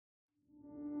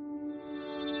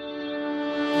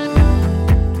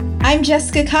I'm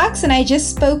Jessica Cox, and I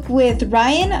just spoke with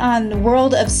Ryan on the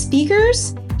World of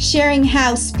Speakers, sharing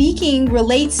how speaking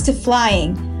relates to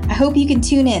flying. I hope you can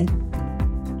tune in.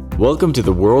 Welcome to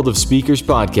the World of Speakers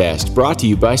podcast, brought to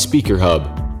you by Speaker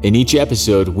Hub. In each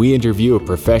episode, we interview a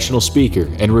professional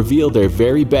speaker and reveal their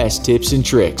very best tips and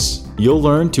tricks. You'll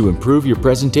learn to improve your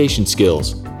presentation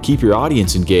skills, keep your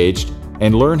audience engaged,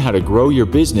 and learn how to grow your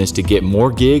business to get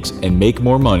more gigs and make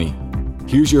more money.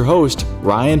 Here's your host,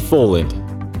 Ryan Foland.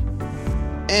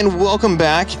 And welcome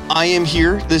back. I am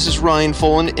here. This is Ryan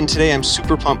Foland, and today I'm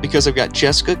super pumped because I've got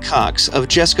Jessica Cox of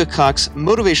Jessica Cox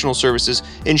Motivational Services,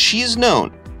 and she is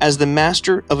known as the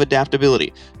master of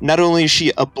adaptability. Not only is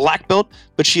she a black belt,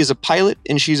 but she is a pilot,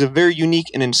 and she's a very unique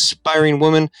and inspiring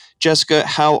woman. Jessica,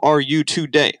 how are you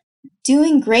today?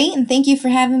 Doing great, and thank you for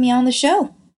having me on the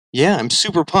show. Yeah, I'm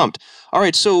super pumped. All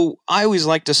right, so I always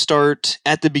like to start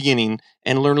at the beginning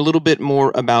and learn a little bit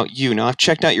more about you. Now, I've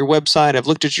checked out your website, I've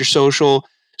looked at your social,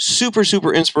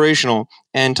 super inspirational,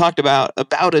 and talked about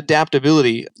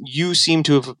adaptability. You seem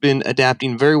to have been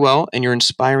adapting very well, and you're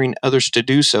inspiring others to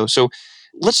do so. So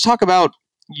let's talk about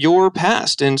your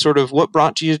past and sort of what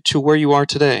brought you to where you are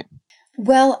today.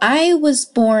 Well, I was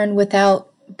born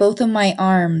without both of my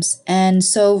arms, and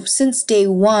so since day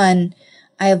one,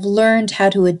 I have learned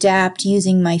how to adapt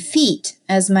using my feet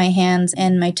as my hands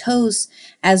and my toes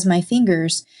as my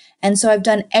fingers. And so I've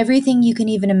done everything you can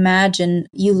even imagine.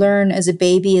 You learn as a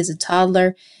baby, as a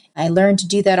toddler. I learned to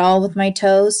do that all with my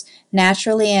toes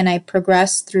naturally, and I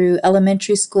progressed through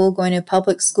elementary school, going to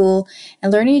public school,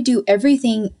 and learning to do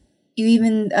everything you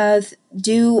even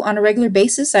do on a regular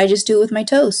basis. I just do it with my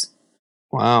toes.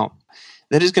 Wow.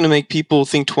 That is going to make people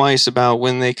think twice about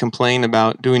when they complain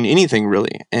about doing anything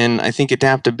really. And I think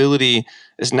adaptability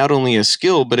is not only a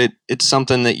skill, but it's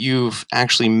something that you've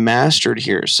actually mastered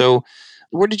here. So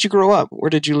where did you grow up? Where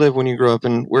did you live when you grew up,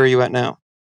 and where are you at now?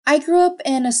 I grew up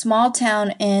in a small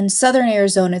town in southern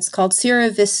Arizona. It's called Sierra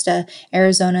Vista,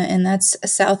 Arizona, and that's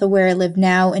south of where I live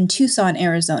now in Tucson,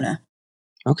 Arizona.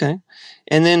 Okay.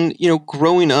 And then,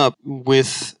 growing up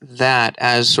with that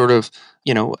as sort of,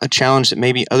 a challenge that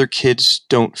maybe other kids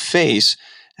don't face,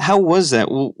 how was that?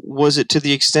 Was it to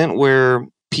the extent where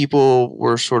people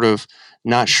were sort of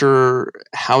not sure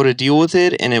how to deal with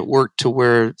it, and it worked to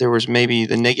where there was maybe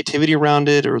the negativity around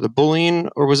it or the bullying,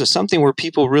 or was it something where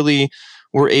people really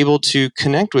were able to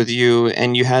connect with you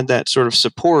and you had that sort of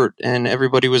support and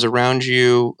everybody was around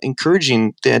you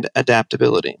encouraging that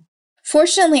adaptability?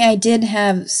 Fortunately, I did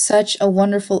have such a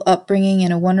wonderful upbringing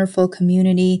and a wonderful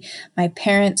community. My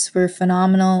parents were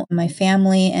phenomenal. My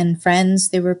family and friends,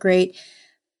 they were great.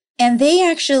 And they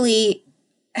actually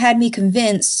had me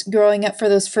convinced growing up for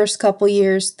those first couple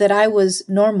years that I was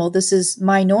normal. This is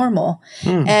my normal.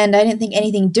 And I didn't think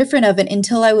anything different of it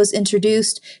until I was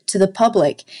introduced to the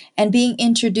public and being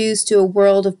introduced to a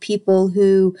world of people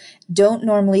who don't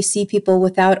normally see people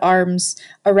without arms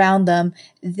around them.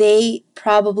 They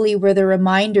probably were the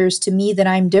reminders to me that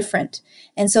I'm different.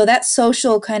 And so that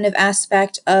social kind of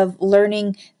aspect of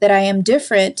learning that I am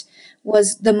different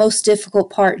was the most difficult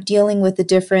part, dealing with the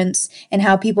difference and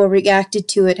how people reacted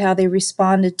to it, how they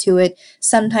responded to it,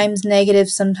 sometimes negative,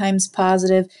 sometimes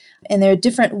positive, and there are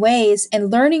different ways.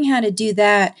 And learning how to do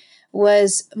that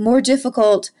was more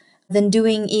difficult than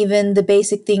doing even the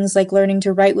basic things like learning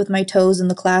to write with my toes in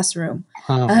the classroom.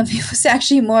 It was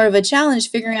actually more of a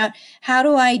challenge figuring out how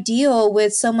do I deal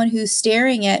with someone who's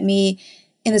staring at me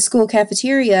in the school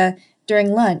cafeteria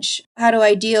during lunch? How do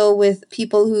I deal with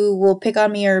people who will pick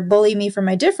on me or bully me for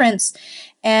my difference,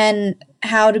 and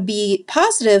how to be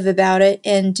positive about it?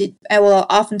 And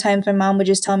oftentimes my mom would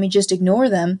just tell me, just ignore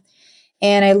them.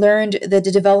 And I learned that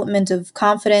the development of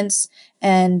confidence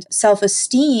and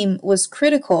self-esteem was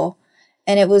critical.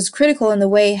 And it was critical in the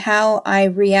way how I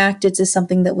reacted to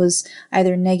something that was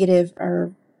either negative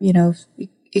or,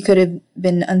 it could have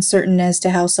been uncertain as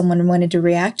to how someone wanted to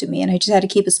react to me. And I just had to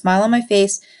keep a smile on my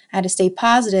face. I had to stay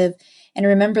positive and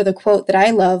remember the quote that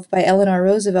I love by Eleanor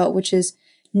Roosevelt, which is,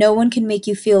 "No one can make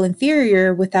you feel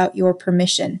inferior without your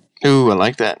permission." Ooh, I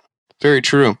like that. Very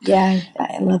true. Yeah,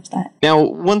 I love that. Now,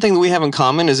 one thing that we have in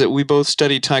common is that we both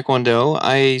studied Taekwondo.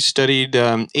 I studied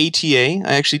ATA.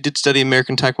 I actually did study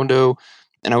American Taekwondo,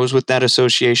 and I was with that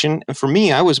association. And for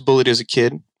me, I was bullied as a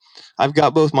kid. I've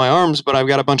got both my arms, but I've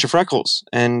got a bunch of freckles.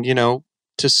 And,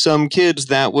 to some kids,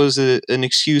 that was an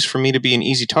excuse for me to be an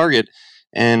easy target.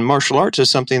 And martial arts is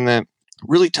something that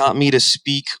really taught me to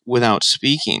speak without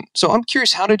speaking. So I'm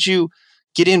curious, how did you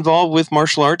get involved with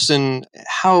martial arts, and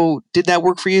how did that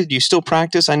work for you? Do you still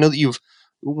practice? I know that you've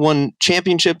won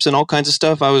championships and all kinds of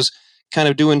stuff. I was kind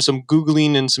of doing some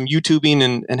Googling and some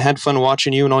YouTubing and had fun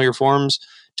watching you and all your forums.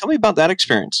 Tell me about that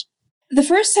experience. The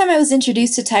first time I was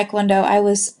introduced to Taekwondo, I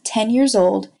was 10 years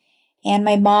old, and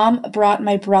my mom brought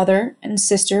my brother and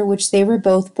sister, which they were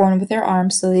both born with their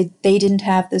arms, so they didn't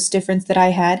have this difference that I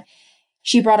had.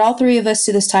 She brought all three of us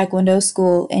to this Taekwondo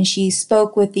school, and she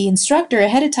spoke with the instructor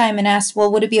ahead of time and asked,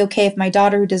 well, would it be okay if my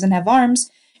daughter, who doesn't have arms,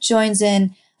 joins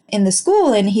in the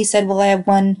school? And he said, well,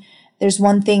 there's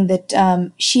one thing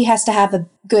that she has to have a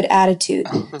good attitude,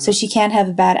 so she can't have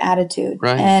a bad attitude.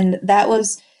 Right. And that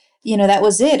was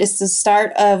it. It's the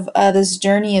start of this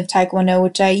journey of Taekwondo,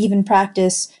 which I even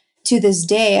practice to this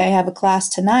day. I have a class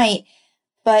tonight,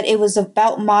 but it was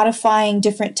about modifying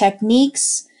different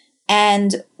techniques.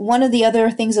 And one of the other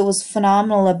things that was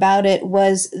phenomenal about it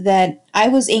was that I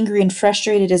was angry and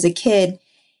frustrated as a kid.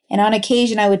 And on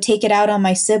occasion, I would take it out on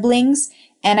my siblings,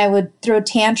 and I would throw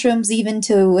tantrums even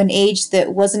to an age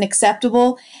that wasn't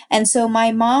acceptable. And so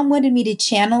my mom wanted me to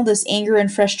channel this anger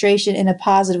and frustration in a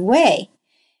positive way.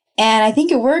 And I think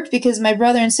it worked because my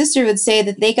brother and sister would say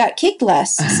that they got kicked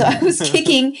less. So I was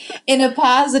kicking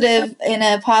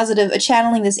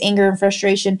channeling this anger and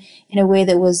frustration in a way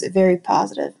that was very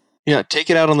positive. Yeah, take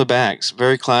it out on the bags.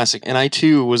 Very classic. And I,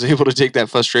 too, was able to take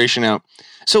that frustration out.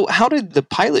 So how did the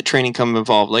pilot training come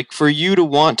involved? Like, for you to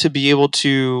want to be able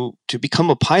to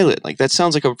become a pilot, like, that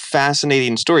sounds like a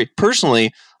fascinating story.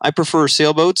 Personally, I prefer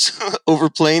sailboats over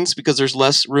planes because there's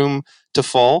less room to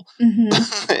fall.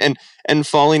 Mm-hmm. and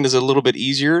falling is a little bit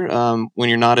easier when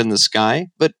you're not in the sky.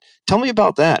 But tell me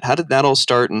about that. How did that all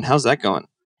start, and how's that going?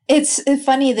 It's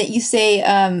funny that you say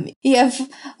you have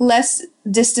less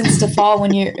distance to fall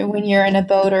when you're in a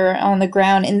boat or on the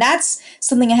ground, and that's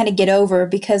something I had to get over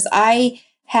because I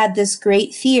had this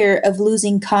great fear of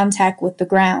losing contact with the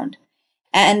ground,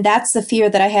 and that's the fear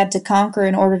that I had to conquer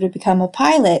in order to become a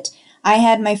pilot. I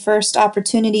had my first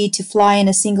opportunity to fly in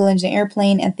a single-engine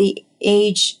airplane at the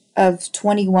age of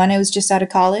 21. I was just out of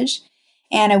college,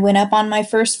 and I went up on my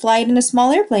first flight in a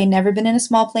small airplane. Never been in a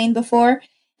small plane before.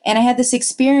 And I had this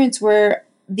experience where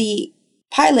the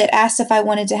pilot asked if I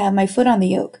wanted to have my foot on the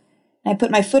yoke. And I put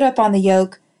my foot up on the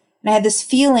yoke, and I had this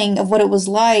feeling of what it was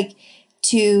like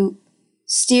to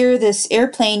steer this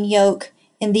airplane yoke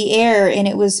in the air, and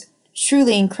it was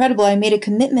truly incredible. I made a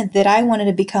commitment that I wanted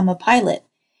to become a pilot.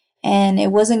 And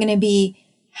it wasn't going to be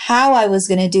how I was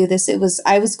going to do this.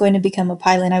 I was going to become a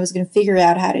pilot, and I was going to figure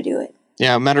out how to do it.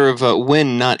 Yeah, a matter of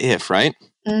when, not if, right?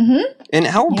 Mm-hmm. And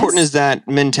how important is that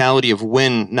mentality of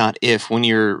when, not if, when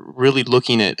you're really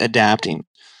looking at adapting?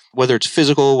 Whether it's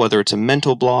physical, whether it's a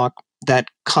mental block, that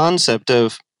concept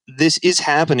of this is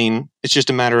happening, it's just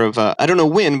a matter of, I don't know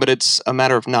when, but it's a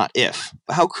matter of not if.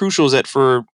 How crucial is that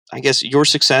for, I guess, your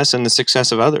success and the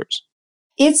success of others?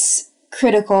 It's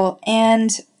critical, and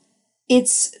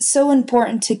it's so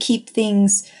important to keep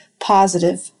things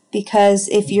positive, because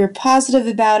if you're positive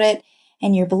about it,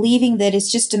 and you're believing that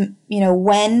it's just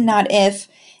when, not if,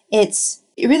 it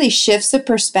really shifts the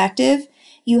perspective.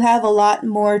 You have a lot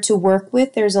more to work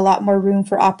with. There's a lot more room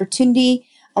for opportunity,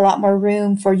 a lot more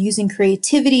room for using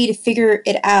creativity to figure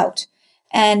it out.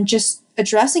 And just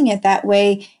addressing it that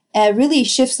way really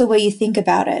shifts the way you think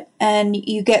about it. And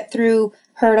you get through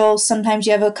hurdles. Sometimes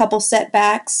you have a couple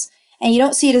setbacks, and you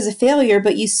don't see it as a failure,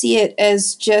 but you see it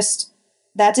as just,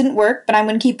 that didn't work, but I'm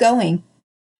going to keep going.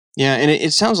 Yeah, and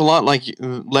it sounds a lot like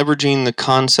leveraging the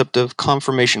concept of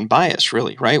confirmation bias,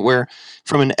 really, right? Where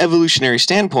from an evolutionary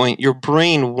standpoint, your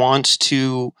brain wants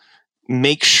to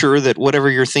make sure that whatever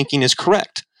you're thinking is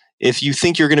correct. If you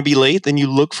think you're going to be late, then you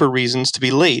look for reasons to be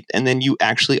late, and then you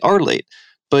actually are late.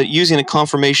 But using a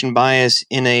confirmation bias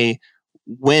in a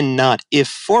when, not if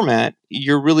format,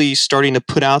 you're really starting to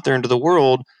put out there into the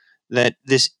world that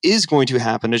this is going to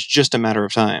happen. It's just a matter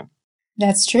of time.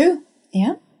 That's true.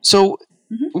 Yeah. So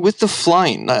with the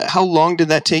flying, how long did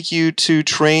that take you to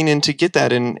train and to get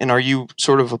that? And are you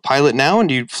sort of a pilot now? And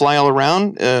do you fly all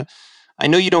around? I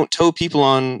know you don't tow people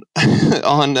on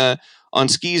on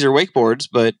skis or wakeboards,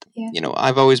 but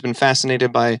I've always been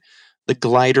fascinated by the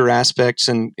glider aspects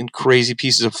and crazy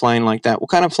pieces of flying like that. What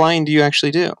kind of flying do you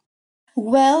actually do?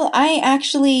 Well, I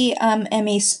actually am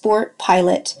a sport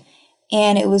pilot,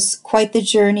 and it was quite the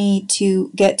journey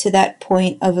to get to that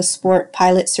point of a sport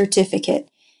pilot certificate.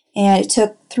 And it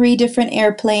took 3 different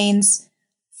airplanes,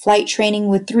 flight training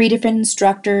with 3 different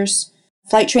instructors,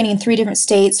 flight training in 3 different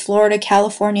states, Florida,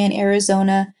 California, and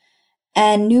Arizona,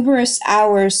 and numerous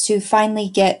hours to finally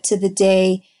get to the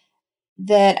day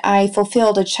that I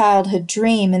fulfilled a childhood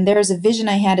dream. And there was a vision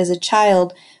I had as a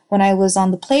child when I was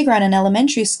on the playground in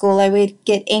elementary school. I would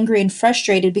get angry and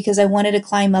frustrated because I wanted to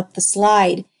climb up the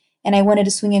slide, and I wanted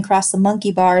to swing across the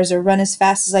monkey bars or run as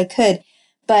fast as I could.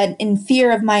 But in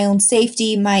fear of my own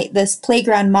safety, this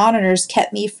playground monitors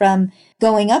kept me from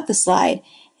going up the slide.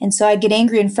 And so I'd get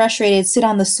angry and frustrated, sit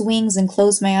on the swings and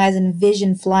close my eyes and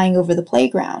envision flying over the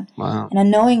playground. Wow. And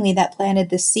unknowingly, that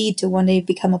planted the seed to one day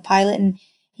become a pilot. And,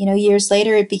 years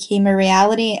later, it became a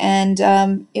reality. And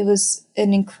it was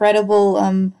an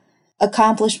incredible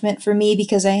accomplishment for me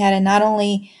because I had to not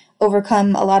only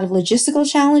overcome a lot of logistical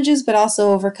challenges, but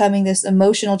also overcoming this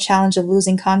emotional challenge of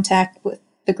losing contact with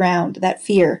the ground, that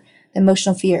fear, the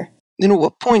emotional fear. At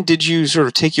what point did you sort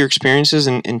of take your experiences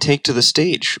and take to the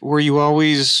stage? Were you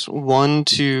always one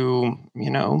to,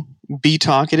 be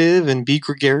talkative and be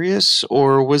gregarious?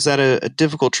 Or was that a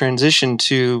difficult transition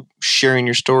to sharing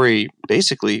your story,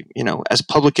 basically, as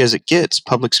public as it gets,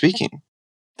 public speaking?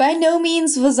 By no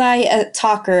means was I a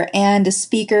talker and a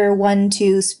speaker, one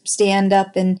to stand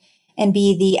up and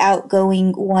be the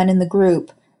outgoing one in the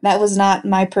group. That was not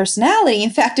my personality.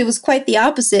 In fact, it was quite the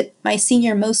opposite. My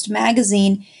senior Most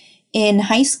magazine in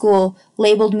high school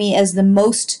labeled me as the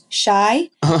most shy.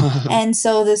 And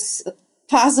so this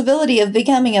possibility of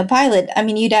becoming a pilot,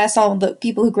 you'd ask all the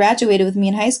people who graduated with me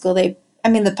in high school,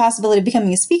 the possibility of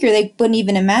becoming a speaker, they wouldn't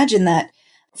even imagine that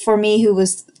for me, who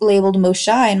was labeled most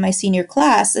shy in my senior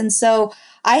class. And so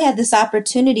I had this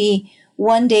opportunity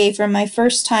one day for my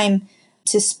first time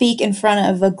to speak in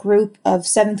front of a group of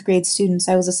 7th grade students.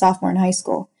 I was a sophomore in high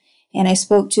school. And I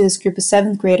spoke to this group of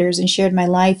 7th graders and shared my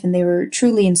life, and they were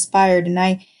truly inspired. And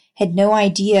I had no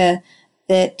idea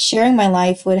that sharing my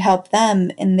life would help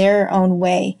them in their own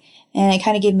way. And it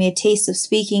kind of gave me a taste of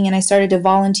speaking, and I started to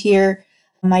volunteer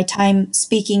my time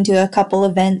speaking to a couple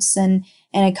events and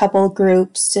a couple of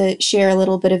groups to share a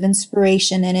little bit of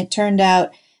inspiration. And it turned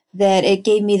out that it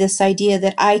gave me this idea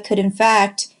that I could, in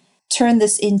fact, turn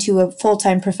this into a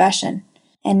full-time profession.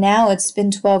 And now it's been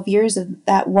 12 years of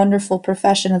that wonderful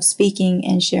profession of speaking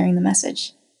and sharing the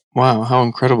message. Wow, how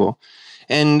incredible.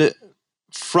 And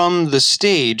from the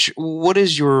stage, what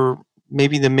is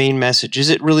maybe the main message? Is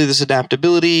it really this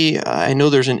adaptability? I know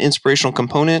there's an inspirational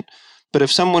component, but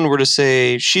if someone were to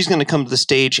say, she's going to come to the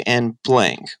stage and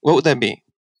blank, what would that be?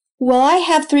 Well, I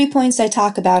have 3 points I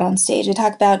talk about on stage. I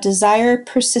talk about desire,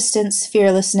 persistence,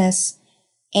 fearlessness,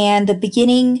 and the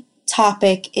beginning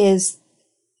topic is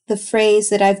the phrase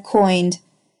that I've coined,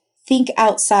 think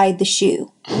outside the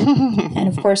shoe. And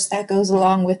of course, that goes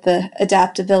along with the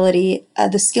adaptability,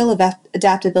 the skill of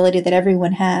adaptability that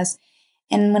everyone has.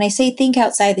 And when I say think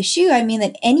outside the shoe, I mean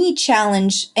that any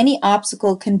challenge, any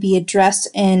obstacle can be addressed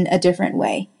in a different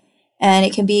way. And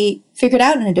it can be figured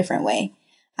out in a different way.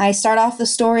 I start off the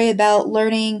story about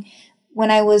learning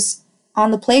when I was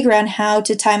on the playground how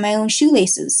to tie my own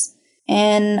shoelaces.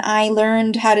 And I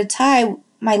learned how to tie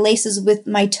my laces with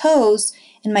my toes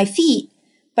and my feet,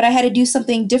 but I had to do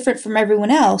something different from everyone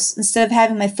else. Instead of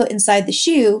having my foot inside the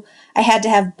shoe, I had to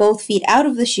have both feet out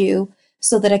of the shoe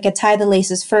so that I could tie the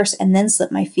laces first and then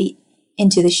slip my feet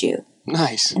into the shoe.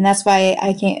 Nice. And that's why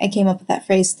I came up with that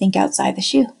phrase, think outside the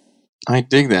shoe. I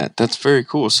dig that. That's very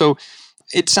cool. So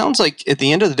it sounds like at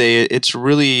the end of the day, it's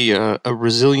really a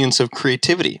resilience of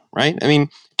creativity, right?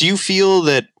 Do you feel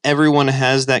that everyone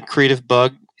has that creative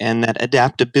bug and that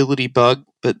adaptability bug,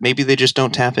 but maybe they just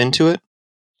don't tap into it?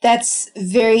 That's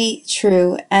very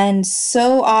true. And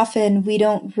so often we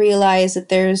don't realize that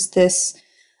there's this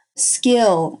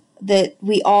skill that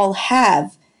we all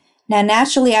have. Now,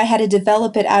 naturally, I had to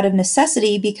develop it out of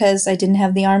necessity because I didn't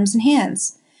have the arms and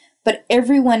hands. But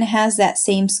everyone has that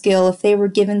same skill. If they were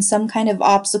given some kind of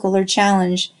obstacle or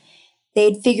challenge,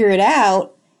 they'd figure it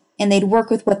out and they'd work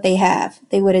with what they have.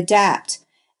 They would adapt.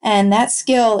 And that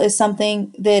skill is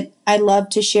something that I love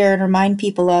to share and remind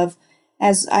people of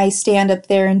as I stand up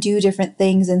there and do different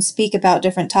things and speak about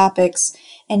different topics,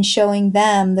 and showing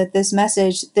them that this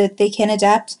message, that they can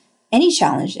adapt any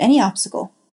challenge, any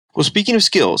obstacle. Well, speaking of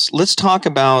skills, let's talk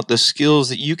about the skills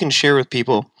that you can share with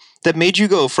people that made you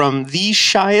go from the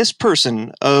shyest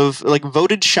person of,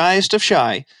 voted shyest of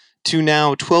shy, to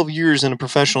now 12 years in a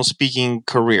professional speaking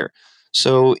career.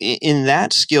 So in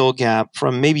that skill gap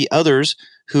from maybe others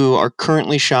who are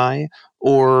currently shy,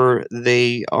 or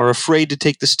they are afraid to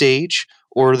take the stage,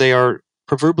 or they are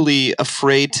proverbially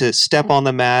afraid to step on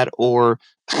the mat or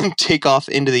take off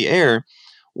into the air,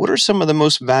 what are some of the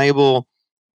most valuable,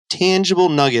 tangible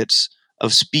nuggets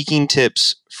of speaking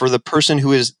tips for the person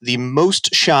who is the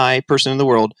most shy person in the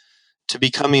world to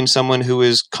becoming someone who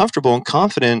is comfortable and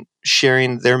confident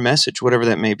sharing their message, whatever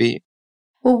that may be?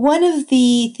 Well, one of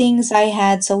the things I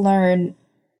had to learn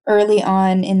early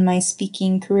on in my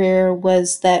speaking career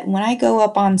was that when I go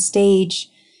up on stage,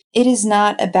 it is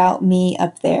not about me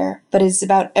up there, but it's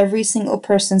about every single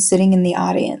person sitting in the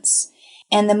audience.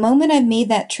 And the moment I made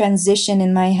that transition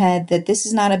in my head that this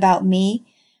is not about me,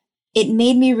 it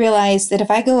made me realize that if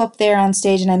I go up there on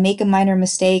stage and I make a minor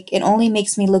mistake, it only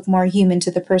makes me look more human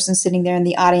to the person sitting there in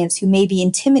the audience who may be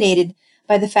intimidated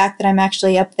by the fact that I'm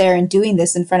actually up there and doing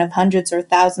this in front of hundreds or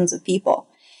thousands of people.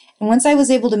 And once I was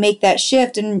able to make that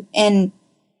shift and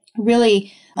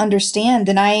really understand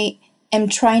that I am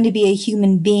trying to be a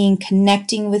human being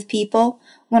connecting with people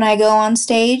when I go on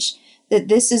stage, that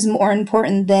this is more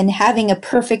important than having a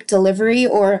perfect delivery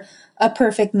or a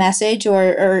perfect message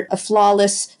or a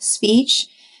flawless speech,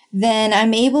 then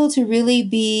I'm able to really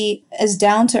be as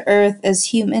down to earth, as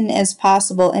human as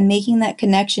possible. And making that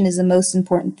connection is the most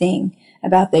important thing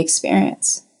about the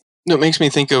experience. No, it makes me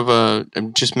think of,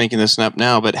 I'm just making this up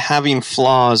now, but having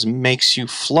flaws makes you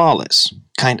flawless,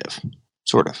 kind of,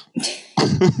 sort of,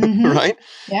 right?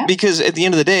 Yeah. Because at the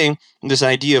end of the day, this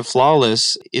idea of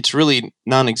flawless, it's really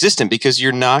non-existent because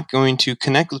you're not going to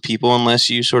connect with people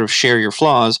unless you sort of share your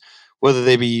flaws, whether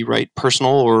they be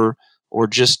personal or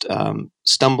just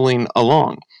stumbling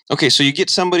along. Okay, so you get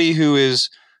somebody who's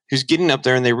getting up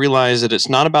there and they realize that it's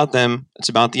not about them, it's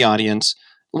about the audience.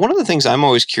 One of the things I'm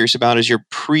always curious about is your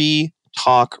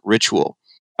pre-talk ritual.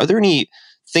 Are there any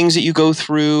things that you go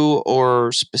through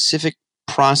or specific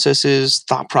processes,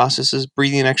 thought processes,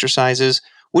 breathing exercises?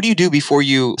 What do you do before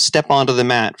you step onto the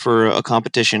mat for a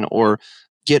competition or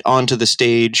get onto the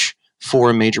stage for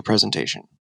a major presentation?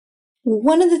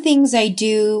 One of the things I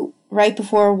do right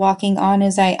before walking on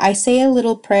is I say a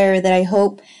little prayer that I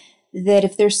hope that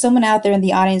if there's someone out there in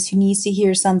the audience who needs to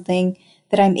hear something,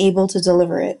 that I'm able to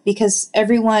deliver it. Because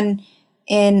everyone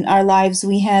in our lives,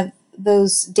 we have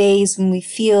those days when we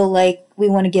feel like we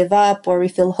want to give up or we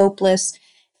feel hopeless.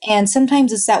 And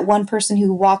sometimes it's that one person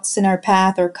who walks in our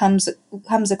path or comes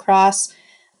across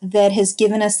that has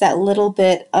given us that little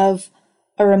bit of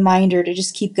a reminder to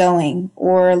just keep going,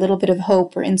 or a little bit of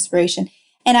hope or inspiration.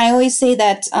 And I always say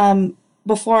that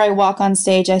before I walk on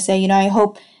stage, I say, I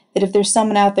hope that if there's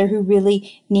someone out there who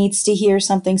really needs to hear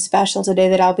something special today,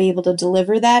 that I'll be able to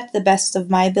deliver that to the best of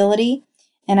my ability,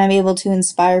 and I'm able to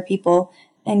inspire people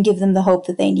and give them the hope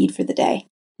that they need for the day.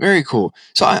 Very cool.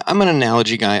 So I'm an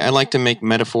analogy guy. I like to make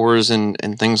metaphors and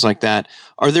things like that.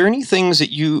 Are there any things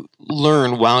that you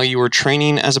learn while you were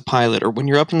training as a pilot or when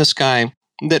you're up in the sky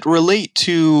that relate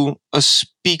to a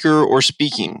speaker or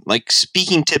speaking, like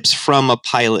speaking tips from a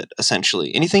pilot,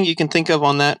 essentially? Anything you can think of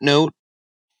on that note?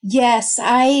 Yes,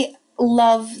 I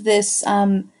love this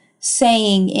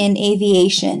saying in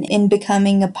aviation, in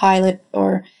becoming a pilot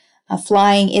or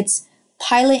flying. It's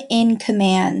pilot in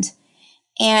command.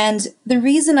 And the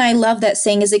reason I love that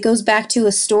saying is it goes back to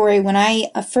a story when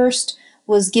I first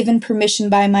was given permission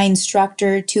by my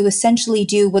instructor to essentially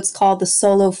do what's called the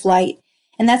solo flight.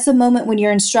 And that's the moment when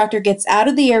your instructor gets out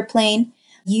of the airplane.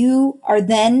 You are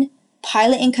then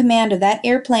pilot in command of that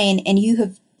airplane, and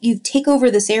you take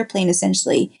over this airplane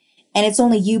essentially, and it's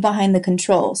only you behind the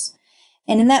controls.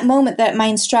 And in that moment that my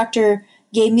instructor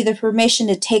gave me the permission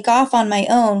to take off on my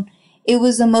own, it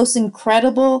was the most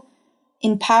incredible,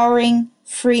 empowering,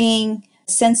 freeing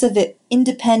sense of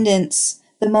independence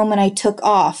the moment I took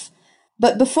off.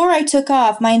 But before I took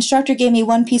off, my instructor gave me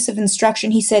one piece of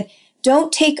instruction. He said,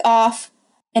 "Don't take off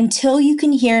until you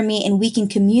can hear me and we can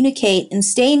communicate and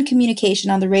stay in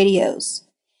communication on the radios."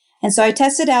 And so I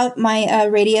tested out my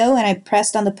radio and I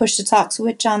pressed on the push-to-talk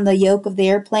switch on the yoke of the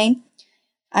airplane.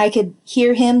 I could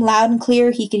hear him loud and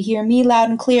clear. He could hear me loud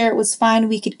and clear. It was fine.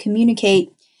 We could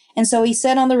communicate. And so he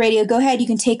said on the radio, "Go ahead, you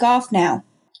can take off now."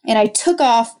 And I took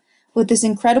off with this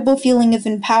incredible feeling of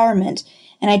empowerment.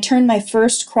 And I turned my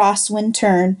first crosswind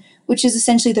turn, which is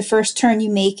essentially the first turn you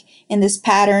make in this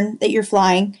pattern that you're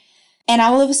flying. And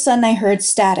all of a sudden I heard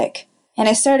static. And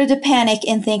I started to panic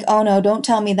and think, oh no, don't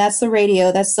tell me that's the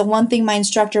radio. That's the one thing my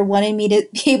instructor wanted me to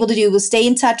be able to do, was stay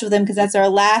in touch with him, because that's our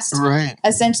last,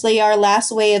 essentially our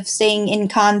last way of staying in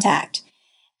contact.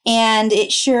 And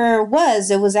it sure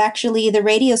was. It was actually the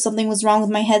radio. Something was wrong with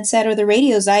my headset or the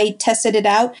radios. I tested it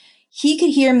out. He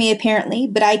could hear me apparently,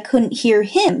 but I couldn't hear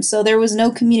him. So there was no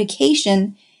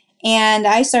communication. And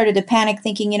I started to panic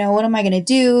thinking, what am I going to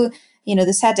do?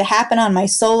 This had to happen on my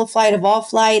solo flight of all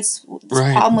flights. This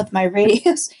problem with my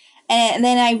radios. And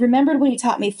then I remembered what he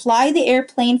taught me. Fly the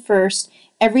airplane first.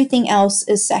 Everything else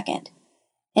is second.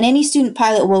 And any student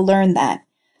pilot will learn that.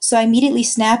 So I immediately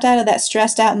snapped out of that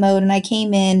stressed out mode, and I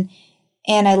came in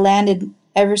and I landed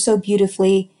ever so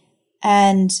beautifully.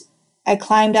 And I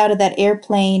climbed out of that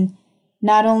airplane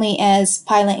not only as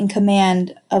pilot in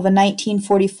command of a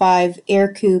 1945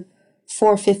 Aircoupe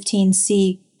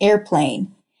 415C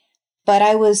airplane, but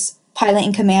I was pilot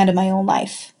in command of my own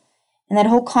life. And that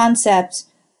whole concept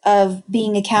of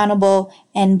being accountable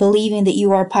and believing that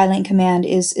you are pilot in command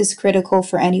is critical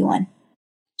for anyone.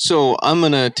 So I'm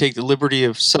going to take the liberty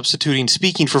of substituting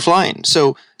speaking for flying.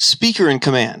 So speaker in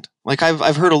command. Like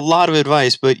I've heard a lot of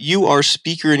advice, but you are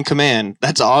speaker in command.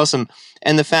 That's awesome.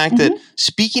 And the fact that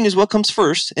speaking is what comes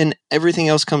first and everything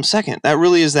else comes second. That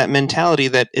really is that mentality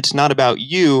that it's not about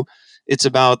you. It's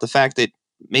about the fact that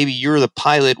maybe you're the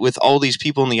pilot with all these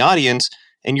people in the audience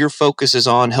and your focus is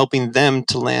on helping them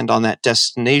to land on that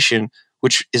destination,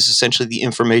 which is essentially the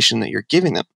information that you're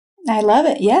giving them. I love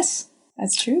it. Yes,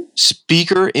 that's true.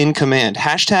 Speaker in command.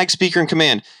 Hashtag speaker in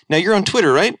command. Now you're on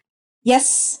Twitter, right?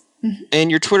 Yes. And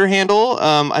your Twitter handle,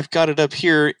 I've got it up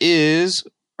here,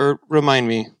 remind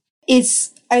me.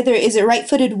 Is it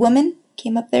Right-Footed Woman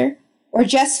came up there? Or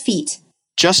Jess Feet?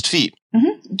 Just Feet.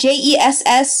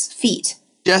 JESS Feet.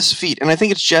 Jess Feet. And I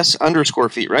think it's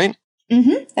Jess_Feet, right?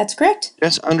 That's correct.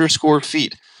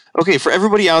 Jess_Feet. Okay, for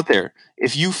everybody out there,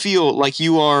 if you feel like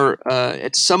you are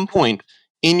at some point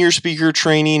in your speaker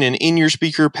training and in your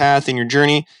speaker path in your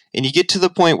journey, and you get to the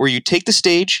point where you take the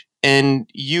stage and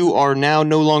you are now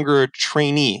no longer a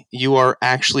trainee, you are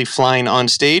actually flying on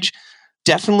stage,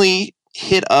 definitely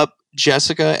hit up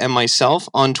Jessica and myself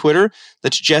on Twitter.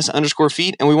 That's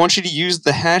Jess_Feet. And we want you to use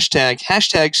the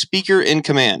hashtag speaker in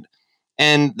command.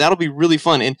 And that'll be really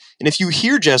fun. And if you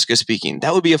hear Jessica speaking,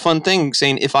 that would be a fun thing,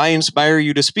 saying, if I inspire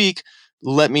you to speak,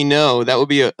 let me know. That would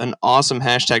be an awesome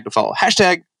hashtag to follow.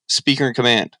 Hashtag speaker in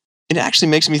command. It actually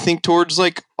makes me think towards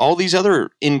like all these other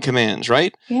in commands,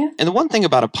 right? Yeah. And the one thing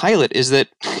about a pilot is that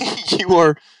you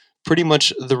are pretty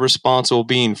much the responsible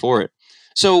being for it.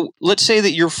 So let's say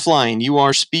that you're flying, you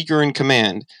are speaker in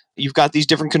command. You've got these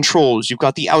different controls. You've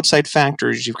got the outside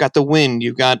factors. You've got the wind.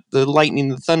 You've got the lightning,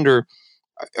 the thunder.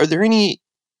 Are there any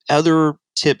other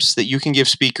tips that you can give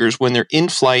speakers when they're in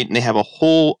flight and they have a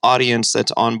whole audience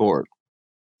that's on board?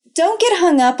 Don't get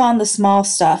hung up on the small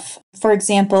stuff. For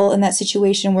example, in that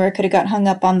situation where I could have got hung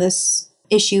up on this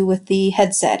issue with the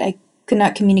headset, I could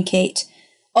not communicate.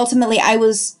 Ultimately, I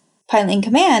was pilot in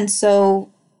command, so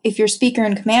if you're speaker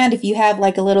in command, if you have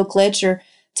like a little glitch or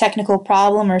technical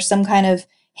problem or some kind of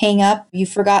hang up, you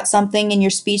forgot something in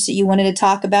your speech that you wanted to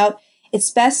talk about,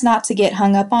 it's best not to get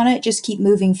hung up on it. Just keep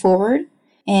moving forward.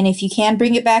 And if you can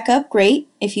bring it back up, great.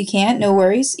 If you can't, no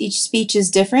worries. Each speech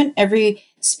is different. Every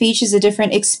speech is a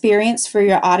different experience for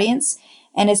your audience.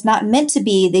 And it's not meant to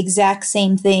be the exact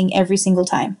same thing every single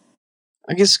time.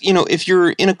 I guess, if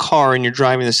you're in a car and you're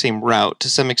driving the same route, to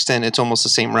some extent, it's almost the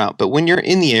same route. But when you're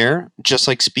in the air, just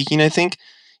like speaking, I think,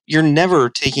 you're never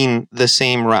taking the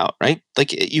same route, right?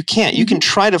 Like you can't. You can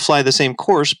try to fly the same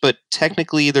course, but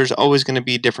technically there's always going to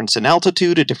be a difference in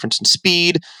altitude, a difference in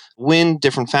speed, wind,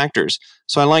 different factors.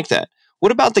 So I like that.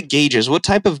 What about the gauges? What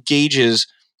type of gauges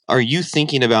are you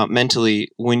thinking about mentally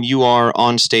when you are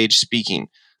on stage speaking?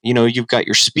 You've got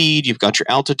your speed, you've got your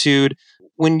altitude.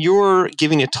 When you're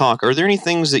giving a talk, are there any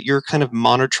things that you're kind of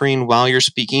monitoring while you're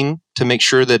speaking to make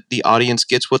sure that the audience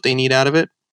gets what they need out of it?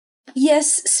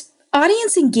 Yes,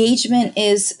 audience engagement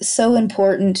is so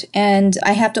important, and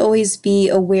I have to always be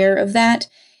aware of that.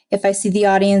 If I see the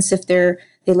audience, if they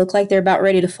look like they're about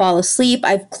ready to fall asleep,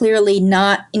 I've clearly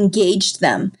not engaged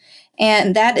them.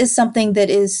 And that is something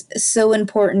that is so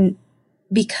important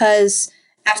because,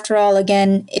 after all,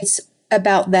 again, it's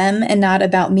about them and not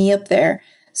about me up there.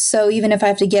 So even if I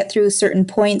have to get through certain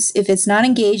points, if it's not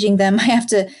engaging them, I have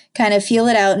to kind of feel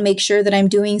it out and make sure that I'm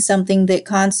doing something that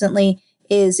constantly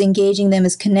is engaging them,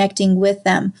 is connecting with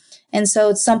them. And so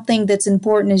it's something that's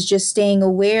important, is just staying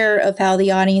aware of how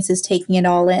the audience is taking it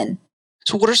all in.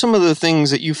 So what are some of the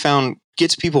things that you found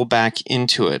gets people back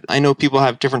into it? I know people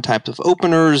have different types of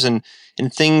openers and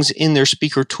things in their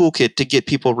speaker toolkit to get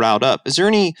people riled up. Is there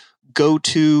any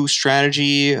go-to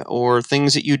strategy or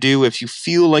things that you do if you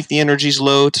feel like the energy's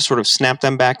low to sort of snap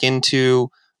them back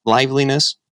into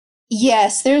liveliness?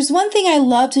 Yes, there's one thing I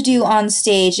love to do on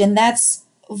stage, and that's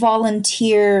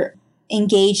volunteer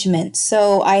engagement.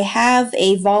 So I have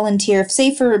a volunteer,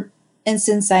 say for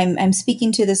instance, I'm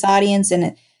speaking to this audience and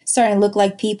it's starting to look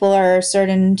like people are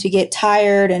starting to get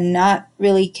tired and not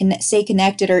really stay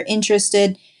connected or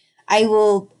interested. I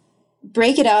will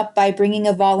break it up by bringing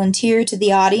a volunteer to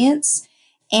the audience,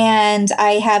 and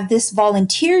I have this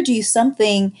volunteer do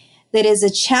something that is a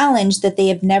challenge that they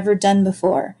have never done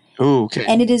before. Ooh, okay.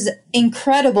 And it is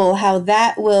incredible how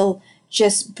that will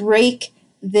just break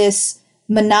this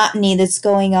monotony that's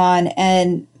going on,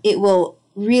 and it will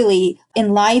really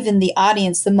enliven the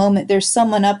audience the moment there's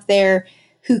someone up there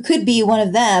who could be one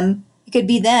of them, it could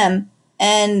be them,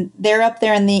 and they're up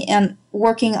there and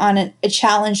working on a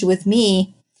challenge with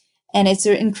me. And it's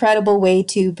an incredible way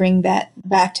to bring that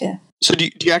back to. So do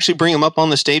you actually bring them up on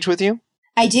the stage with you?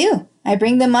 I do. I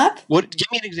bring them up.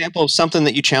 Give me an example of something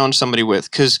that you challenge somebody with,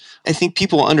 because I think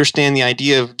people understand the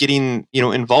idea of getting,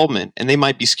 involvement, and they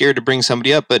might be scared to bring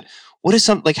somebody up. But what is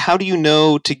how do you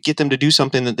know to get them to do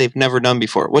something that they've never done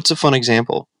before? What's a fun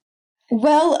example?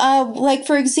 Well, like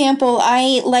for example,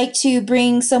 I like to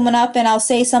bring someone up and I'll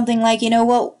say something like,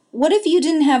 what if you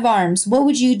didn't have arms? What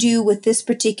would you do with this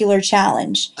particular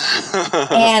challenge?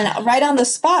 And right on the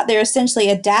spot, they're essentially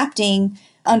adapting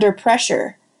under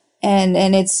pressure. And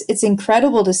it's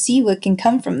incredible to see what can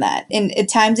come from that. And at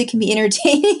times it can be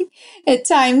entertaining. At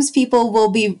times people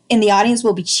will be in the audience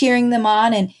will be cheering them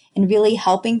on and really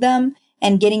helping them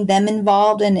and getting them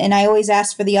involved. And I always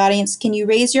ask for the audience, can you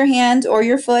raise your hand or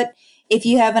your foot if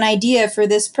you have an idea for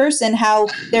this person, how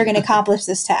they're going to accomplish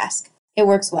this task? It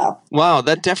works well. Wow,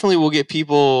 that definitely will get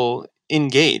people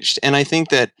engaged. And I think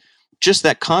that just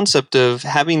that concept of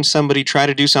having somebody try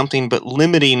to do something but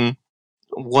limiting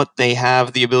what they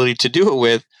have the ability to do it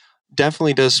with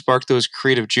definitely does spark those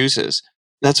creative juices.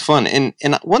 That's fun. And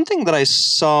one thing that I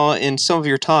saw in some of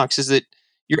your talks is that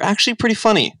you're actually pretty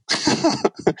funny.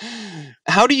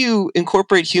 How do you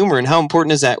incorporate humor, and how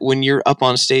important is that when you're up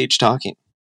on stage talking?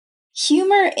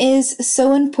 Humor is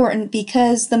so important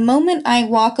because the moment I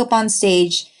walk up on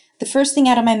stage, the first thing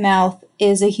out of my mouth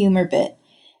is a humor bit.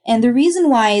 And the reason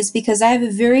why is because I have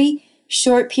a very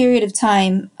short period of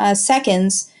time,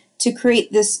 seconds, to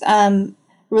create this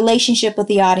relationship with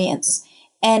the audience.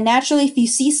 And naturally, if you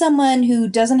see someone who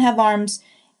doesn't have arms,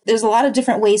 there's a lot of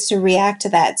different ways to react to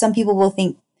that. Some people will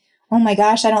think, oh my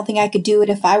gosh, I don't think I could do it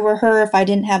if I were her, if I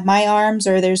didn't have my arms.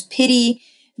 Or there's pity,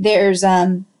 there's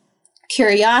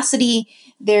curiosity,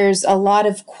 there's a lot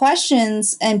of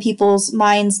questions in people's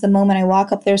minds the moment I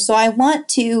walk up there. So I want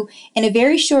to, in a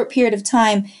very short period of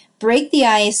time, break the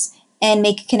ice and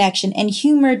make a connection. And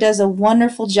humor does a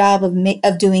wonderful job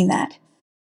of doing that.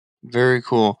 Very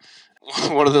cool.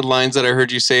 One of the lines that I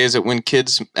heard you say is that when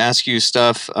kids ask you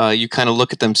stuff, you kind of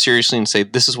look at them seriously and say,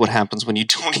 this is what happens when you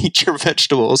don't eat your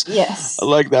vegetables. Yes. I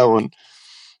like that one.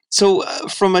 So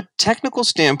from a technical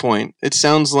standpoint, it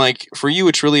sounds like for you,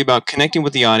 it's really about connecting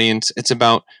with the audience. It's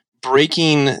about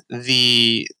breaking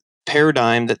the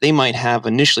paradigm that they might have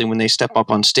initially when they step up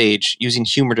on stage, using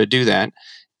humor to do that.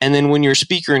 And then when you're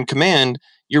speaker in command,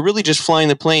 you're really just flying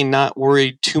the plane, not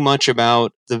worried too much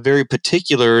about the very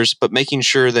particulars, but making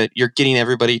sure that you're getting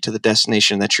everybody to the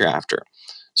destination that you're after.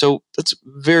 So that's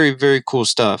very, very cool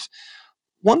stuff.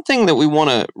 One thing that we want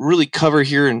to really cover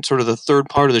here in sort of the third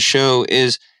part of the show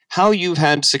is how you've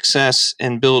had success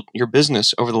and built your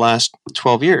business over the last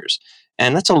 12 years.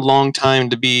 And that's a long time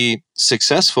to be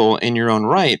successful in your own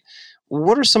right.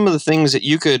 What are some of the things that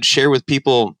you could share with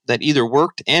people that either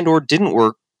worked and or didn't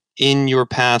work in your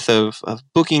path of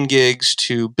booking gigs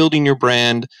to building your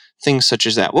brand, things such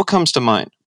as that? What comes to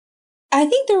mind? I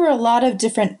think there were a lot of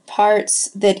different parts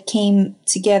that came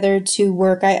together to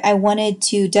work. I wanted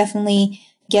to definitely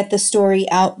get the story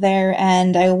out there,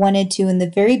 and I wanted to, in the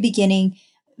very beginning,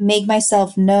 make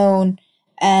myself known,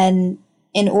 and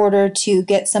in order to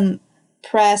get some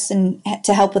press and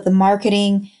to help with the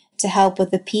marketing, to help with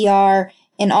the PR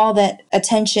and all that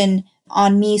attention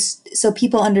on me, so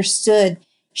people understood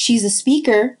she's a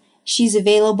speaker, she's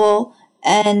available,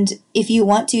 and if you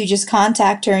want to, just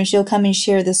contact her and she'll come and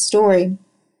share this story.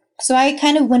 So I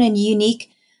kind of went in a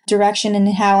unique direction in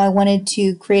how I wanted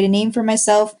to create a name for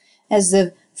myself as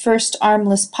the first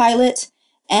armless pilot.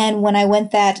 And when I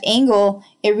went that angle,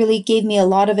 it really gave me a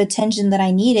lot of attention that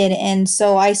I needed. And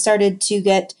so I started to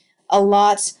get a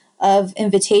lot of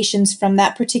invitations from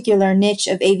that particular niche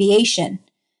of aviation.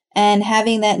 And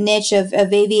having that niche of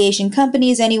aviation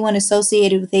companies, anyone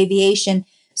associated with aviation,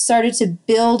 started to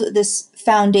build this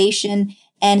foundation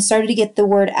and started to get the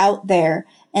word out there.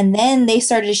 And then they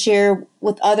started to share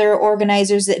with other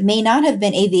organizers that may not have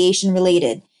been aviation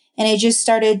related. And it just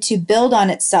started to build on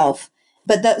itself.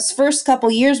 But those first couple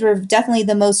years were definitely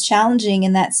the most challenging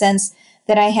in that sense,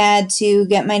 that I had to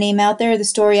get my name out there, the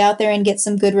story out there, and get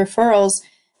some good referrals,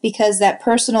 because that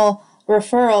personal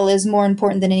referral is more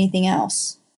important than anything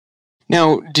else.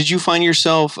 Now, did you find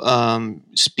yourself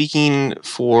speaking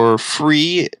for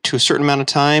free to a certain amount of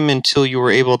time until you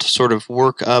were able to sort of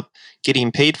work up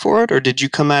getting paid for it? Or did you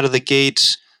come out of the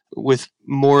gates with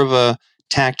more of a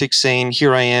tactic saying,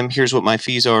 here I am, here's what my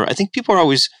fees are? I think people are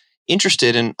always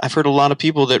interested, and I've heard a lot of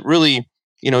people that really,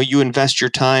 you invest your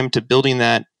time to building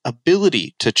that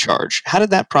ability to charge. How did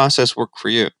that process work for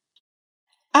you?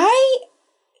 I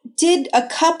did a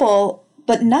couple,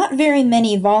 but not very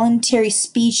many voluntary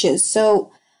speeches.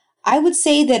 So I would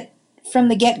say that from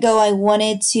the get-go, I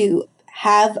wanted to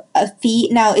have a fee.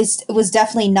 Now, it was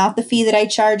definitely not the fee that I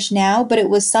charge now, but it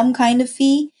was some kind of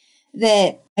fee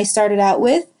that I started out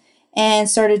with. and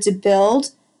started to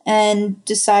build and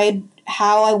decide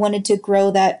how I wanted to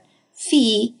grow that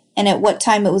fee and at what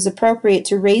time it was appropriate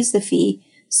to raise the fee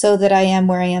so that I am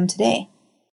where I am today.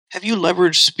 Have you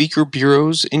leveraged speaker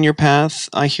bureaus in your path?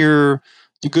 I hear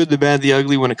the good, the bad, the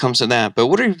ugly when it comes to that, but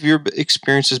what have your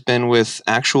experiences been with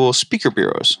actual speaker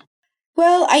bureaus?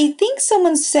 Well, I think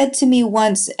someone said to me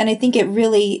once, and I think it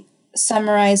really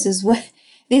summarizes what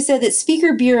they said, that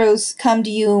speaker bureaus come to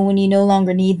you when you no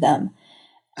longer need them.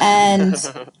 And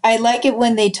I like it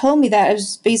when they told me that. It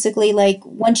was basically like,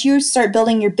 once you start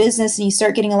building your business and you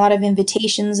start getting a lot of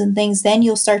invitations and things, then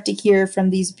you'll start to hear from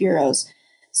these bureaus.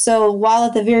 So while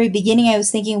at the very beginning I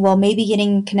was thinking, well, maybe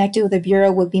getting connected with a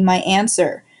bureau would be my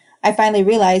answer, I finally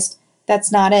realized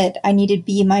that's not it. I need to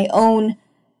be my own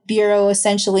bureau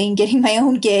essentially and getting my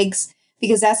own gigs,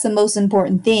 because that's the most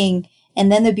important thing. And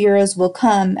then the bureaus will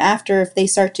come after if they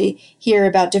start to hear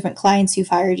about different clients who've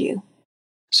hired you.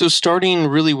 So starting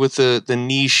really with the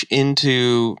niche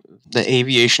into the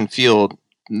aviation field,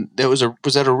 was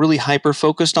that a really hyper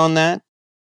focused on that?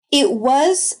 It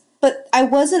was, but I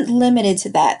wasn't limited to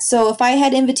that. So if I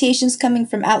had invitations coming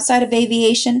from outside of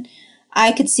aviation,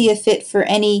 I could see a fit for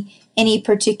any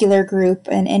particular group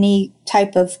and any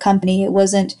type of company. It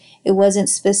wasn't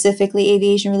specifically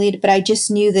aviation related, but I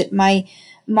just knew that my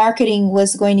marketing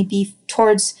was going to be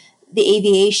towards the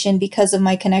aviation because of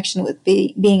my connection with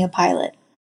being a pilot.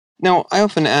 Now, I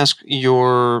often ask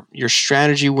your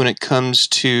strategy when it comes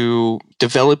to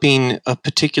developing a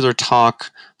particular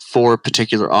talk for a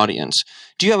particular audience.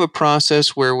 Do you have a process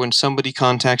where when somebody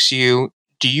contacts you,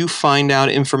 do you find out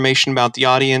information about the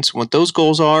audience, what those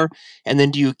goals are, and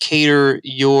then do you cater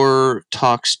your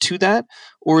talks to that?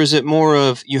 Or is it more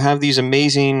of you have these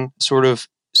amazing sort of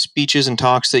speeches and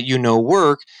talks that you know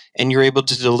work and you're able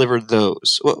to deliver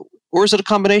those? Or is it a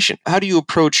combination? How do you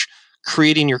approach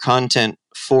creating your content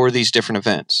for these different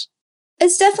events?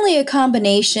 It's definitely a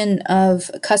combination of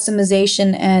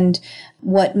customization and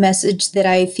what message that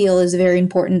I feel is very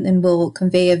important and will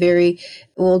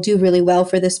do really well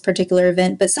for this particular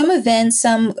event. But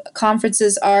some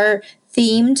conferences are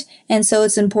themed, and so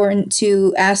it's important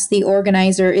to ask the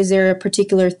organizer, is there a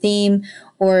particular theme,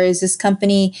 or is this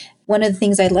company? One of the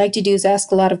things I'd like to do is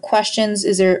ask a lot of questions.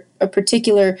 Is there a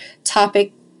particular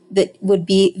topic that would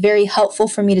be very helpful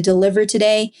for me to deliver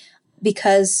today?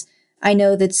 Because I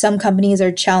know that some companies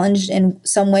are challenged in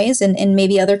some ways and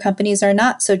maybe other companies are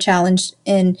not so challenged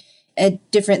in a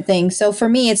different thing. So for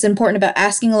me, it's important about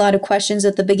asking a lot of questions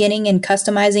at the beginning and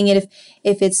customizing it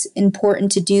if it's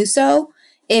important to do so.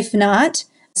 If not,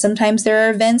 sometimes there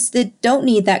are events that don't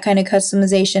need that kind of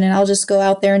customization, and I'll just go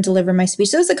out there and deliver my speech.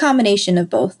 So it's a combination of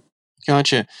both.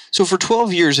 Gotcha. So for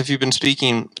 12 years, if you've been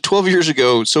speaking, 12 years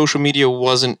ago, social media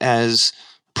wasn't as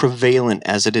prevalent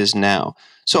as it is now.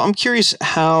 So I'm curious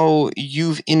how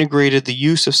you've integrated the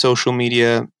use of social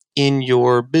media in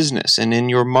your business and in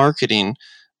your marketing,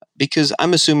 because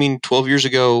I'm assuming 12 years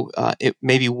ago, it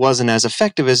maybe wasn't as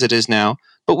effective as it is now.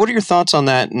 But what are your thoughts on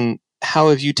that, and how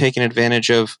have you taken advantage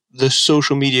of the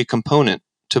social media component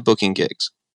to booking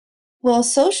gigs? Well,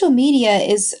 social media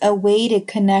is a way to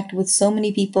connect with so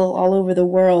many people all over the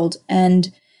world.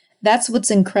 And that's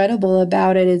what's incredible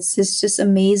about it. It's just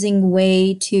amazing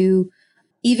way to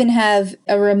even have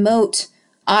a remote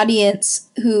audience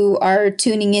who are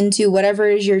tuning into whatever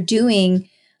it is you're doing.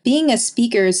 Being a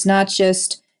speaker is not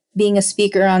just being a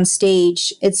speaker on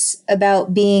stage. It's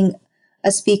about being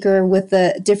a speaker with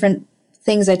the different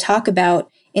things I talk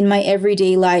about in my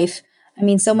everyday life. I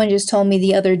mean, someone just told me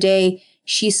the other day,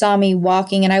 she saw me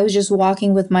walking, and I was just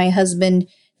walking with my husband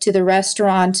to the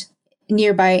restaurant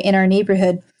nearby in our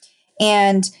neighborhood.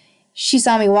 And she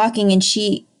saw me walking, and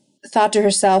she thought to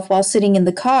herself while sitting in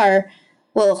the car,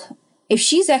 well, if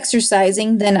she's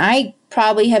exercising, then I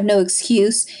probably have no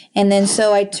excuse. And then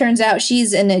so it turns out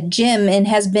she's in a gym and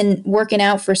has been working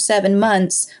out for 7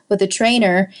 months with a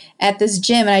trainer at this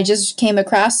gym. And I just came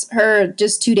across her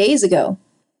just 2 days ago.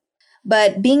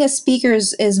 But being a speaker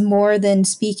is more than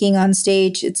speaking on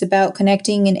stage. It's about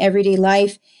connecting in everyday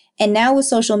life. And now with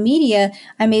social media,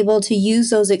 I'm able to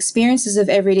use those experiences of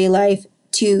everyday life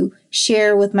to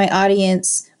share with my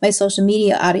audience, my social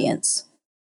media audience.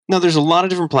 Now, there's a lot of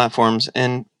different platforms,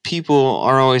 and people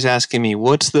are always asking me,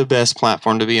 what's the best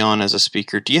platform to be on as a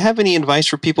speaker? Do you have any advice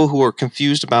for people who are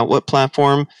confused about what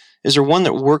platform? Is there one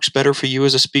that works better for you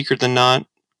as a speaker than not?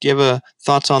 Do you have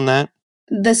thoughts on that?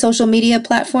 The social media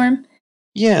platform?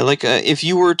 Yeah, like if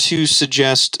you were to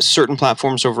suggest certain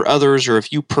platforms over others, or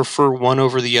if you prefer one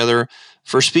over the other,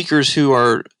 for speakers who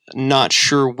are not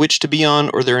sure which to be on,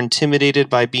 or they're intimidated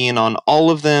by being on all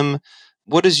of them,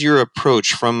 what is your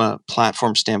approach from a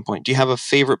platform standpoint? Do you have a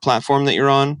favorite platform that you're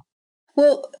on?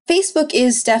 Well, Facebook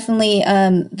is definitely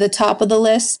the top of the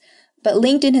list, but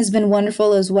LinkedIn has been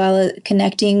wonderful as well at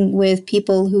connecting with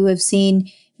people who have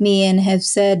seen me and have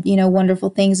said, wonderful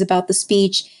things about the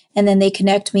speech, and then they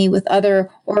connect me with other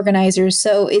organizers.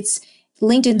 So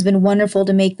LinkedIn's been wonderful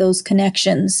to make those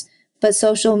connections. But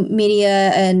social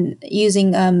media and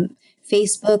using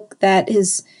Facebook, that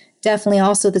is definitely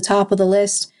also the top of the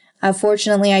list.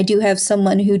 Fortunately, I do have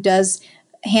someone who does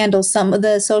handle some of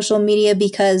the social media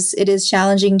because it is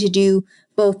challenging to do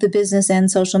both the business and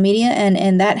social media,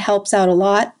 and that helps out a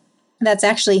lot. That's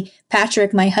actually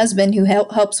Patrick, my husband, who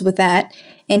helps with that,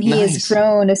 and he has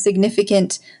grown a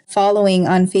significant following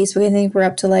on Facebook. I think we're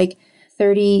up to like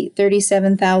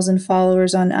 37,000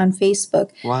 followers on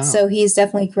Facebook. Wow. So he's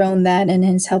definitely grown that and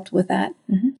has helped with that.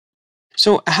 Mm-hmm.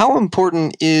 So how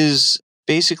important is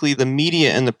basically the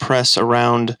media and the press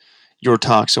around your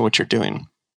talks and what you're doing?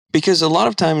 Because a lot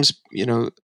of times,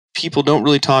 people don't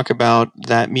really talk about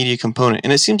that media component.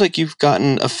 And it seems like you've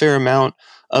gotten a fair amount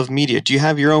of media. Do you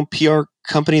have your own PR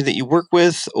company that you work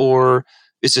with, or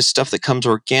is this stuff that comes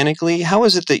organically? How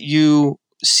is it that you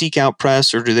seek out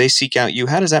press, or do they seek out you?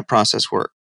 How does that process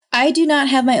work? I do not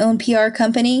have my own PR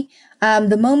company.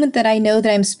 The moment that I know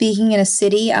that I'm speaking in a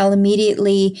city, I'll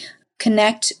immediately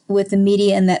connect with the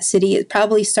media in that city. It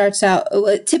typically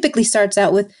starts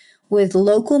out with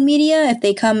local media. If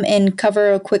they come and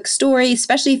cover a quick story,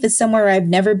 especially if it's somewhere I've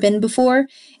never been before,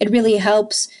 it really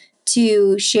helps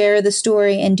to share the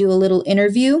story and do a little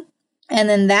interview. And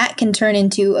then that can turn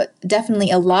into definitely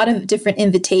a lot of different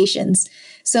invitations.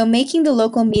 So making the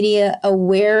local media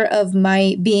aware of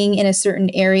my being in a certain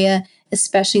area,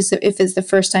 especially if it's the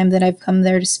first time that I've come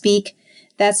there to speak,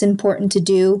 that's important to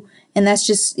do. And that's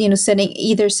just,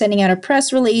 sending out a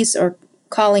press release or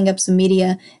calling up some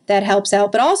media, that helps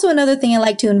out. But also another thing I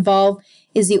like to involve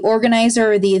is the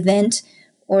organizer or the event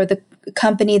or the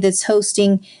company that's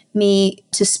hosting me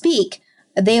to speak.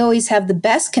 They always have the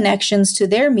best connections to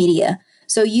their media.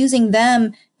 So using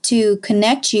them to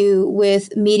connect you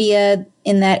with media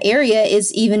in that area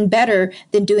is even better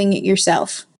than doing it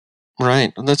yourself.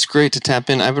 Right. Well, that's great to tap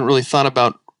in. I haven't really thought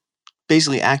about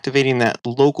basically activating that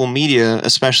local media,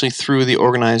 especially through the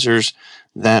organizers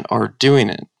that are doing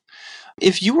it.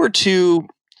 If you were to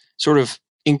sort of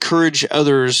encourage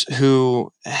others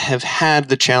who have had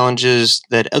the challenges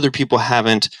that other people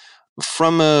haven't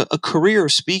from a career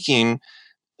of speaking,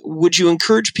 would you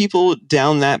encourage people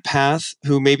down that path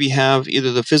who maybe have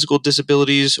either the physical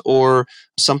disabilities or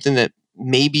something that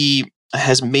maybe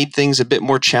has made things a bit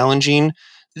more challenging?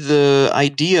 The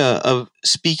idea of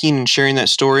speaking and sharing that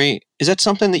story, is that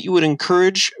something that you would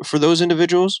encourage for those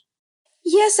individuals?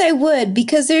 Yes, I would,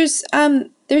 because there's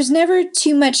never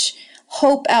too much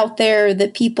hope out there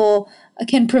that people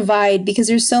can provide, because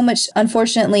there's so much,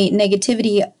 unfortunately,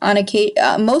 negativity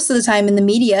on most of the time in the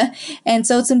media. And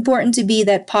so it's important to be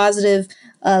that positive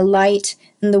light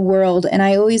in the world. And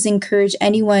I always encourage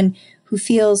anyone who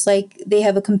feels like they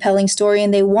have a compelling story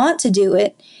and they want to do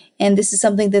it, and this is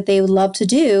something that they would love to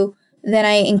do, then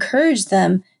I encourage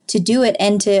them to do it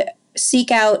and to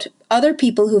seek out other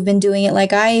people who've been doing it.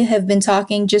 Like I have been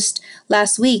talking just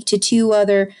last week to 2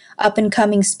 other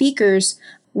up-and-coming speakers.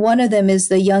 One of them is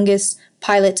the youngest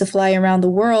pilot to fly around the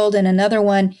world, and another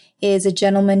one is a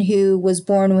gentleman who was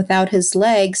born without his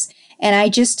legs. And I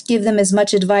just give them as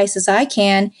much advice as I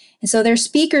can. And so there's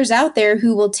speakers out there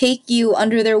who will take you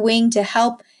under their wing to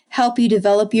help you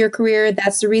develop your career.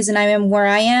 That's the reason I am where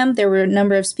I am. There were a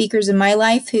number of speakers in my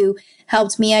life who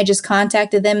helped me. I just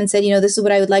contacted them and said, this is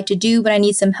what I would like to do, but I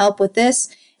need some help with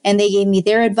this. And they gave me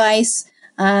their advice.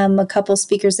 A couple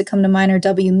speakers that come to mind are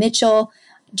W. Mitchell,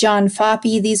 John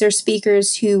Foppe. These are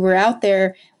speakers who were out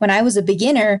there when I was a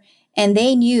beginner, and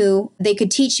they knew they could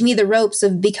teach me the ropes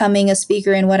of becoming a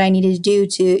speaker and what I needed to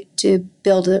do to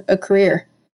build a career.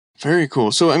 Very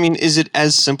cool. So, is it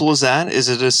as simple as that? Is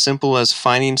it as simple as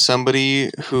finding somebody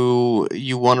who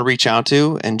you want to reach out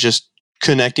to and just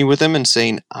connecting with them and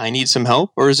saying, I need some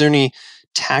help? Or is there any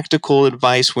tactical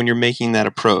advice when you're making that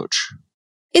approach?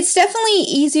 It's definitely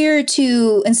easier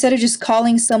to, instead of just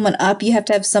calling someone up, you have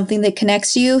to have something that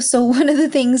connects you. So one of the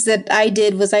things that I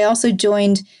did was I also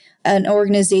joined an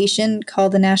organization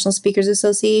called the National Speakers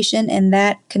Association, and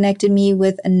that connected me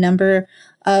with a number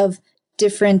of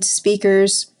different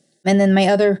speakers. And then my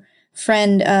other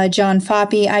friend, John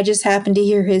Foppe, I just happened to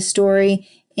hear his story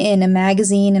in a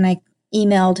magazine, and I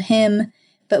emailed him,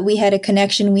 but we had a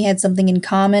connection. We had something in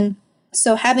common.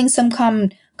 So having some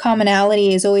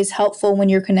commonality is always helpful when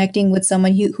you're connecting with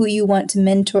someone who you want to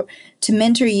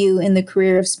mentor you in the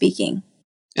career of speaking.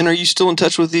 And are you still in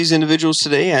touch with these individuals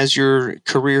today as your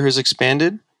career has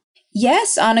expanded?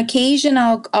 Yes, on occasion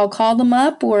I'll call them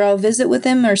up, or I'll visit with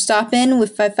them, or stop in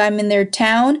if I'm in their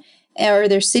town or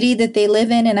their city that they live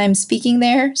in and I'm speaking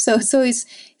there. So it's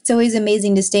always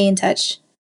amazing to stay in touch.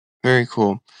 Very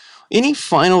cool. Any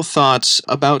final thoughts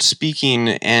about speaking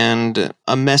and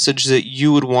a message that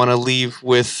you would want to leave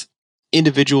with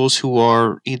individuals who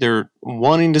are either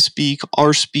wanting to speak,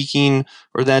 are speaking,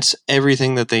 or that's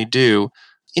everything that they do?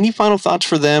 Any final thoughts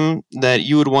for them that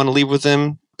you would want to leave with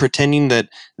them, pretending that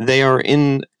they are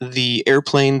in the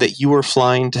airplane that you are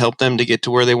flying to help them to get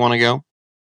to where they want to go?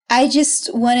 I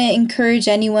just want to encourage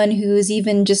anyone who is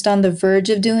even just on the verge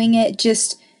of doing it,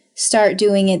 just start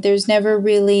doing it. There's never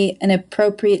really an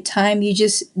appropriate time. You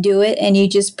just do it and you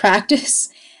just practice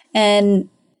and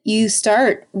you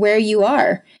start where you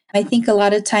are. I think a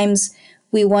lot of times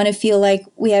we want to feel like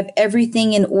we have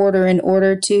everything in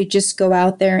order to just go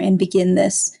out there and begin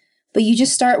this. But you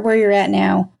just start where you're at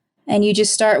now. And you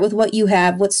just start with what you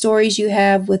have, what stories you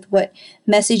have, with what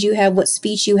message you have, what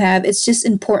speech you have. It's just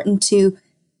important to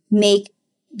make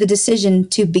the decision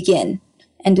to begin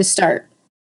and to start.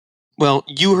 Well,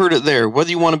 you heard it there. Whether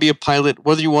you want to be a pilot,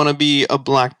 whether you want to be a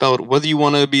black belt, whether you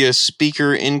want to be a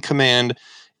speaker in command,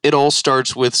 it all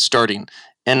starts with starting.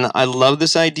 And I love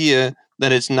this idea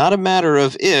that it's not a matter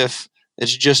of if,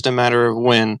 it's just a matter of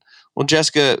when. Well,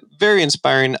 Jessica, very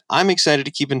inspiring. I'm excited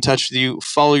to keep in touch with you,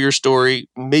 follow your story.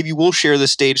 Maybe we'll share the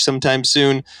stage sometime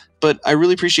soon. But I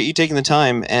really appreciate you taking the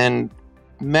time, and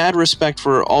mad respect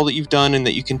for all that you've done and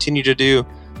that you continue to do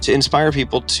to inspire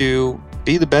people to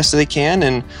be the best that they can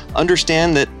and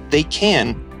understand that they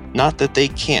can, not that they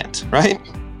can't, right?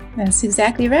 That's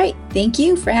exactly right. Thank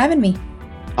you for having me.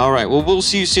 All right. Well, we'll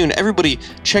see you soon. Everybody,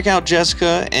 check out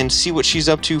Jessica and see what she's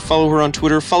up to. Follow her on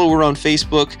Twitter. Follow her on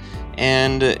Facebook.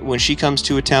 And when she comes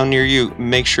to a town near you,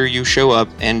 make sure you show up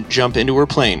and jump into her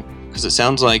plane, because it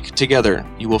sounds like together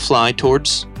you will fly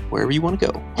towards wherever you want to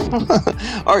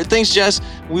go. All right. Thanks, Jess.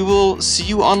 We will see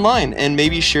you online and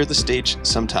maybe share the stage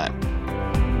sometime.